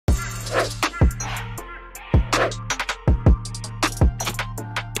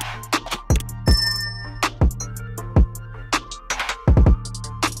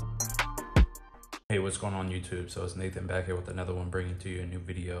going on YouTube? So it's Nathan back here with another one, bringing to you a new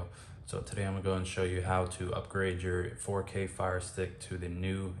video. So today I'm gonna go and show you how to upgrade your 4K Firestick to the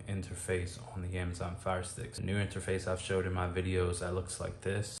new interface on the Amazon Firestick. The new interface I've showed in my videos that looks like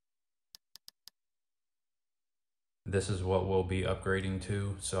this. This is what we'll be upgrading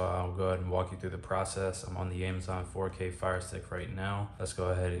to. So I'll go ahead and walk you through the process. I'm on the Amazon 4K Firestick right now. Let's go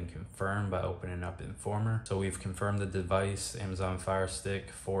ahead and confirm by opening up Informer. So we've confirmed the device, Amazon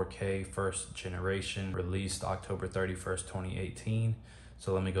Firestick 4K first generation, released October 31st, 2018.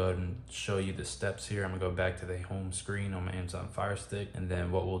 So let me go ahead and show you the steps here. I'm gonna go back to the home screen on my Amazon Firestick. And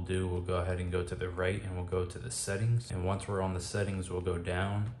then what we'll do, we'll go ahead and go to the right and we'll go to the settings. And once we're on the settings, we'll go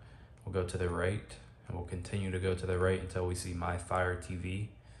down, we'll go to the right, and we'll continue to go to the right until we see My Fire TV.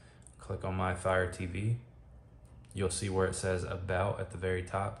 Click on My Fire TV. You'll see where it says About at the very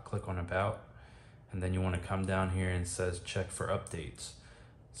top. Click on About. And then you want to come down here and it says Check for Updates.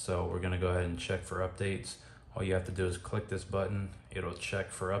 So we're going to go ahead and check for updates. All you have to do is click this button. It'll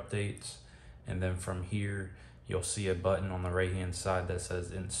check for updates. And then from here, you'll see a button on the right hand side that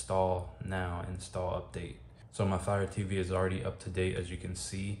says Install Now, Install Update. So my Fire TV is already up to date, as you can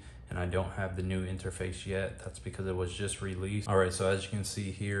see, and I don't have the new interface yet. That's because it was just released. All right, so as you can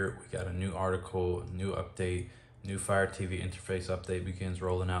see here, we got a new article, new update, new Fire TV interface update begins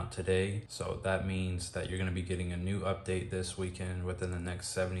rolling out today. So that means that you're gonna be getting a new update this weekend within the next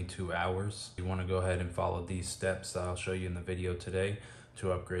 72 hours. You wanna go ahead and follow these steps that I'll show you in the video today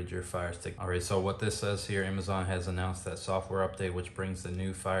to upgrade your Fire Stick. All right, so what this says here, Amazon has announced that software update which brings the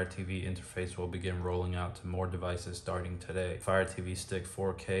new Fire TV interface will begin rolling out to more devices starting today. Fire TV Stick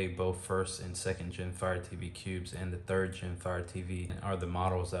 4K, both first and second gen Fire TV Cubes and the third gen Fire TV are the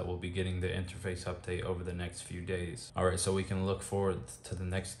models that will be getting the interface update over the next few days. All right, so we can look forward to the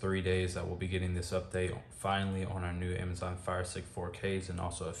next 3 days that we'll be getting this update finally on our new Amazon Fire Stick 4Ks and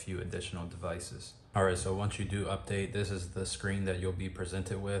also a few additional devices. All right, so once you do update, this is the screen that you'll be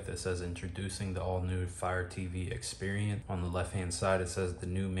presented with. It says introducing the all new Fire TV experience. On the left hand side, it says the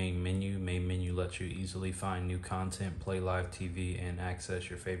new main menu. Main menu lets you easily find new content, play live TV, and access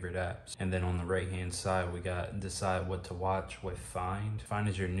your favorite apps. And then on the right hand side, we got decide what to watch with Find. Find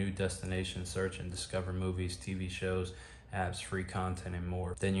is your new destination, search and discover movies, TV shows, apps, free content, and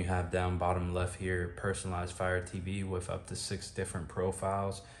more. Then you have down bottom left here, personalized Fire TV with up to 6 different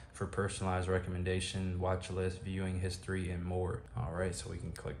profiles for personalized recommendation, watch list, viewing history, and more. All right, so we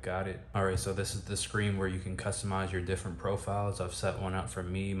can click got it. All right, so this is the screen where you can customize your different profiles. I've set one out for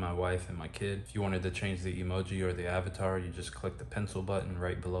me, my wife, and my kid. If you wanted to change the emoji or the avatar, you just click the pencil button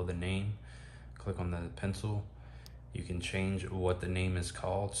right below the name. Click on the pencil. You can change what the name is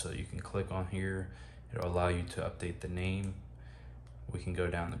called, so you can click on here. It'll allow you to update the name. We can go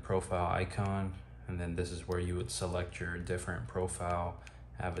down the profile icon, and then this is where you would select your different profile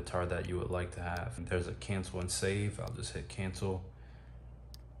avatar that you would like to have. There's a cancel and save. I'll just hit cancel.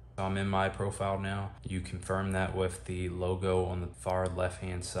 So I'm in my profile now. You confirm that with the logo on the far left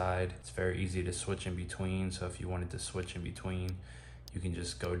hand side. It's very easy to switch in between. So if you wanted to switch in between, you can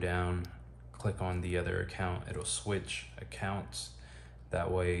just go down, click on the other account. It'll switch accounts.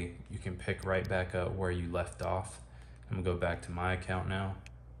 That way you can pick right back up where you left off. I'm gonna go back to my account now.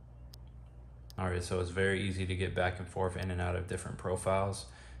 All right, so it's very easy to get back and forth in and out of different profiles.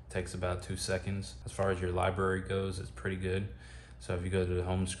 It takes about 2 seconds. As far as your library goes, it's pretty good. So if you go to the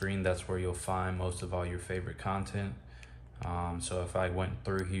home screen, that's where you'll find most of all your favorite content. So if I went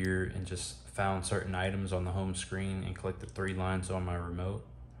through here and just found certain items on the home screen and click the 3 lines on my remote,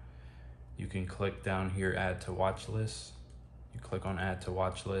 you can click down here, add to watch list. You click on add to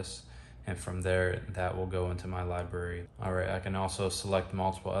watch list, and from there that will go into my library. All right, I can also select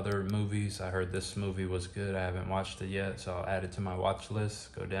multiple other movies. I heard this movie was good, I haven't watched it yet, so I'll add it to my watch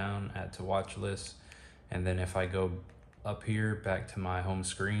list. Go down, add to watch list, and then if I go up here back to my home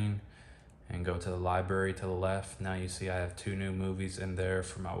screen and go to the library to the left, now you see I have 2 new movies in there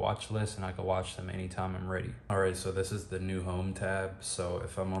for my watch list, and I can watch them anytime I'm ready. All right, so this is the new home tab. So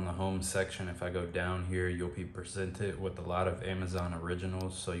if I'm on the home section, if I go down here, you'll be presented with a lot of Amazon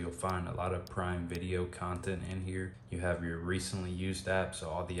originals. So you'll find a lot of Prime Video content in here. You have your recently used apps, so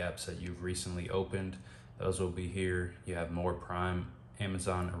all the apps that you've recently opened, those will be here. You have more Prime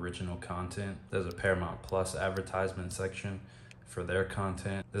Amazon original content. There's a Paramount Plus advertisement section for their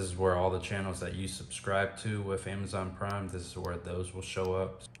content. This is where all the channels that you subscribe to with Amazon Prime, this is where those will show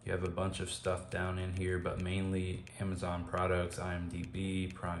up. You have a bunch of stuff down in here, but mainly Amazon products,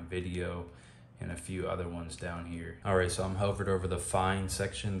 IMDb, Prime Video, and a few other ones down here. All right, so I'm hovered over the Find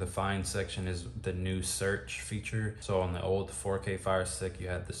section. The Find section is the new search feature. So on the old 4K Fire Stick, you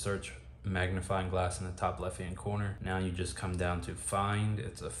had the search magnifying glass in the top left hand corner. Now you just come down to find.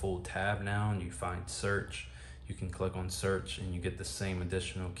 It's a full tab now, and you find search. You can click on search and you get the same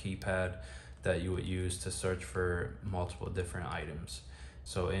additional keypad that you would use to search for multiple different items.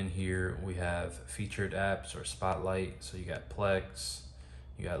 So in here we have featured apps or spotlight. So you got Plex,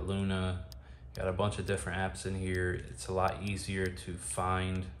 you got Luna, you got a bunch of different apps in here. It's a lot easier to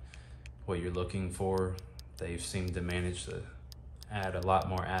find what you're looking for. They've seemed to manage to add a lot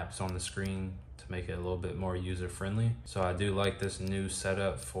more apps on the screen to make it a little bit more user friendly. So I do like this new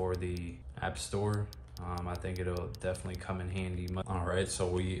setup for the App Store. I think it'll definitely come in handy. All right, so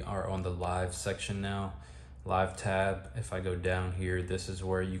we are on the live section now. Live tab. If I go down here, this is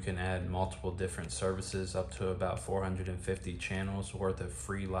where you can add multiple different services, up to about 450 channels worth of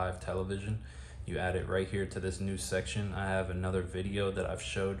free live television. You add it right here to this new section. I have another video that I've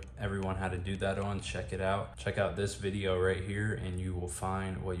showed everyone how to do that on. Check it out. Check out this video right here and you will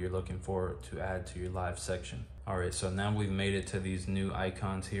find what you're looking for to add to your live section. All right, so now we've made it to these new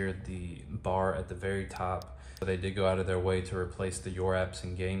icons here, the bar at the very top. So they did go out of their way to replace the Your Apps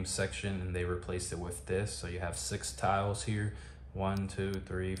and Games section, and they replaced it with this. So you have 6 tiles here, 1, 2,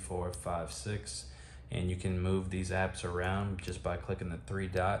 3, 4, 5, 6. And you can move these apps around just by clicking the 3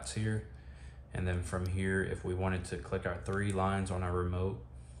 dots here. And then from here, if we wanted to click our 3 lines on our remote,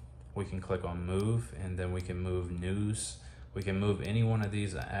 we can click on move, and then we can move news. We can move any one of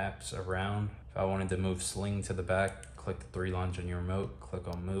these apps around. If I wanted to move Sling to the back, click the 3 lines on your remote, click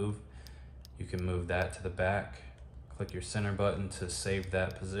on move. You can move that to the back. Click your center button to save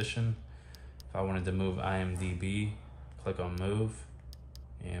that position. If I wanted to move IMDb, click on move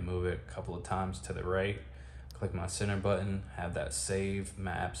and move it a couple of times to the right. Click my center button, have that save.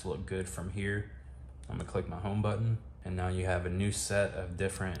 My apps look good from here. I'm gonna click my home button, and now you have a new set of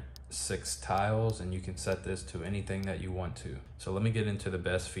different 6 tiles, and you can set this to anything that you want to. So let me get into the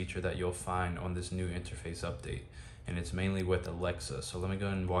best feature that you'll find on this new interface update, and it's mainly with Alexa. So let me go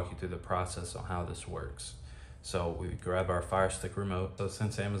ahead and walk you through the process on how this works. So we grab our Firestick remote. So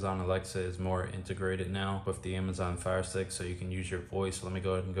since Amazon Alexa is more integrated now with the Amazon Firestick, so you can use your voice, let me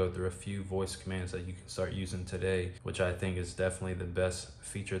go ahead and go through a few voice commands that you can start using today, which I think is definitely the best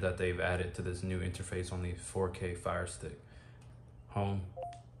feature that they've added to this new interface on the 4K Firestick. Home.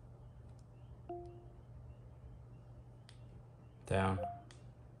 Down.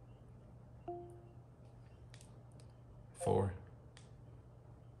 4.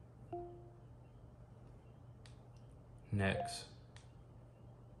 Next.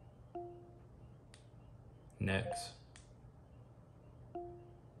 Next.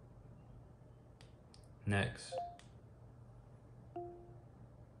 Next.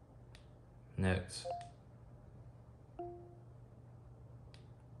 Next.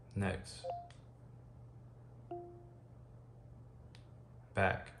 Next.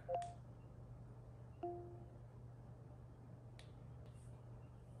 Back.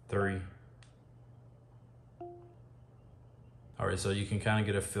 3. All right, so you can kind of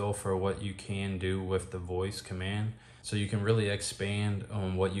get a feel for what you can do with the voice command. So you can really expand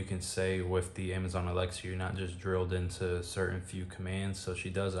on what you can say with the Amazon Alexa. You're not just drilled into certain few commands, so she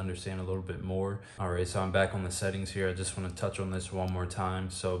does understand a little bit more. All right, so I'm back on the settings here. I just want to touch on this one more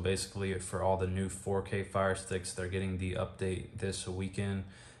time. So basically for all the new 4K Fire Sticks, they're getting the update this weekend.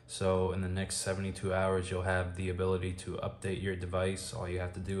 So in the next 72 hours, you'll have the ability to update your device. All you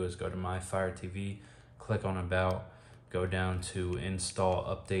have to do is go to My Fire TV, click on About, go down to Install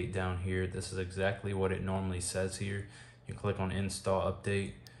Update down here. This is exactly what it normally says here. You click on Install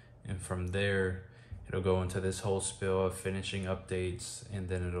Update, and from there, it'll go into this whole spiel of finishing updates, and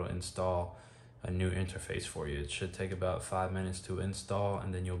then it'll install a new interface for you. It should take about 5 minutes to install,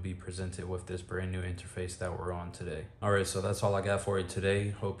 and then you'll be presented with this brand new interface that we're on today. All right, so that's all I got for you today.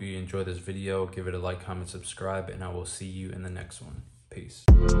 Hope you enjoyed this video. Give it a like, comment, subscribe, and I will see you in the next one. Peace.